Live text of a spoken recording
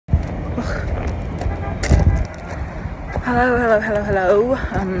Hello.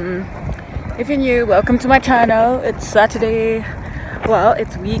 If you're new, welcome to my channel. It's Saturday. Well,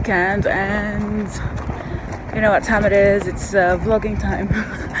 it's weekend, and you know what time it is. It's vlogging time.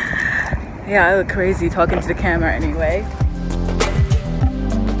 Yeah, I look crazy talking to the camera anyway.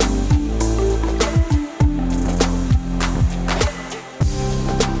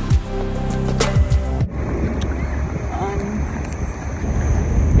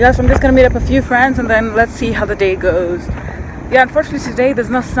 Yeah, so I'm just gonna meet up a few friends and then let's see how the day goes. Yeah, unfortunately today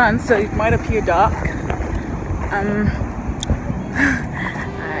there's no sun, so it might appear dark. Alright.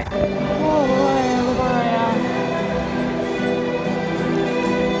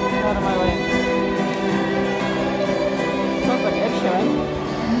 Out of my way. Sounds like Ed Sheeran.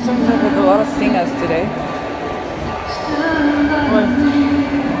 Sounds like there's a lot of singers today.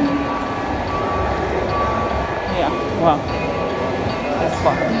 Yeah, wow. That's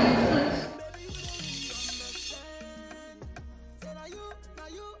fun.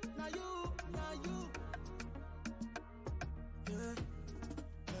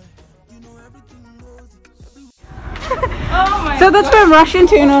 So that's where I'm rushing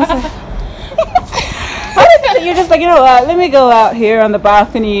to, you know. So. You're just like, you know what, let me go out here on the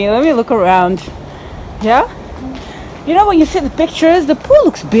balcony, let me look around. Yeah? You know, when you see the pictures, the pool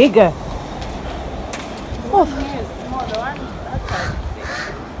looks bigger. Oh.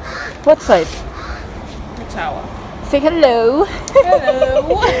 What side? The tower. Say hello.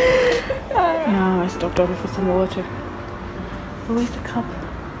 Hello. Yeah, I stopped over for some water. Oh, where's the cup?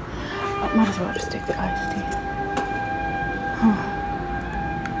 I might as well just take the iced tea. Oh.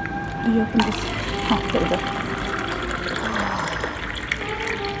 How do you open this? Oh, there we go.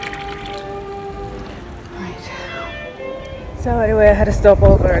 Right. So anyway, I had to stop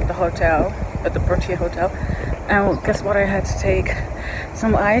over at the hotel, at the Protea hotel. And well, guess what I had to take?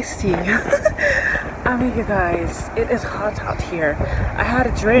 Some iced tea. I mean, you guys, it is hot out here. I had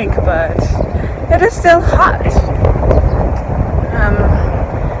a drink, but it is still hot.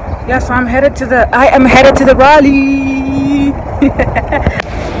 Yeah, so I am headed to the rally.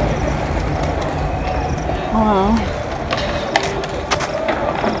 Wow.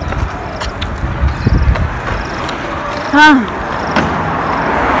 Huh.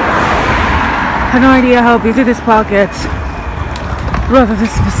 I have no idea how busy this park gets. Rather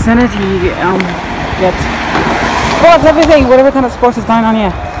this vicinity gets. Oh, it's everything. Whatever kind of sports is going on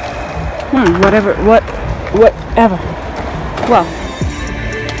here. Whatever. Well.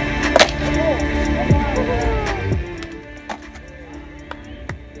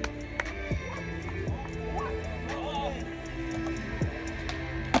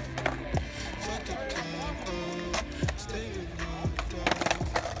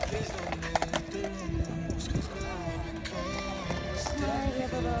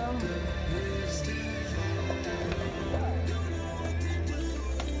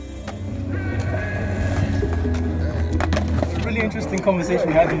 Really interesting conversation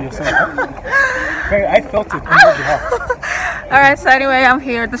you had with yourself. I felt it on your behalf. Alright, so anyway, I'm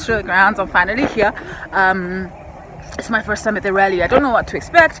here at the show grounds. I'm finally here. It's my first time at the rally. I don't know what to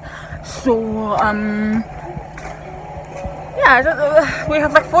expect. So, yeah, we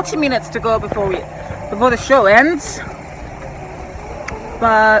have like 40 minutes to go before the show ends.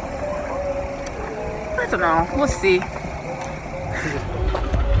 But I don't know. We'll see.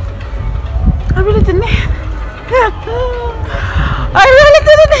 I really didn't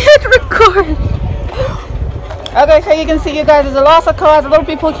hit record. Okay, so you can see, you guys, there's a lot of cars, a lot of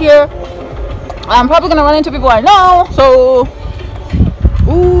people here. I'm probably gonna run into people I know. So,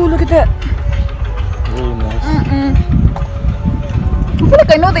 ooh, look at that. Really nice. I feel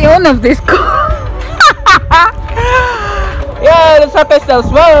like I know the owner of this car. Yeah, the truck is so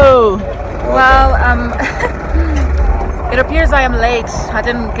slow. Well, it appears I am late. I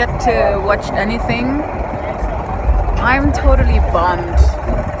didn't get to watch anything. I'm totally bummed. Do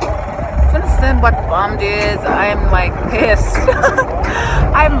you understand what bummed is? I'm like pissed.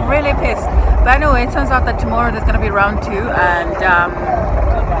 I'm really pissed. But anyway, it turns out that tomorrow there's gonna be round 2, and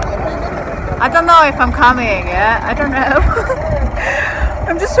I don't know if I'm coming. Yeah, I don't know.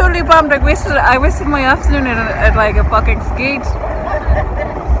 I'm just totally bummed. I wasted my afternoon at like a fucking skate.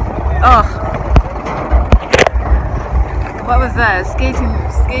 Oh, what was that? Skating.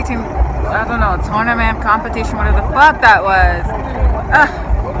 I don't know, tournament, competition, whatever the fuck that was.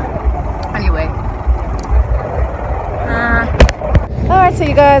 Anyway. Alright, so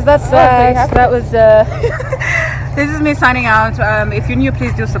you guys, that was this is me signing out. If you're new,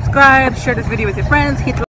 please do subscribe, share this video with your friends, hit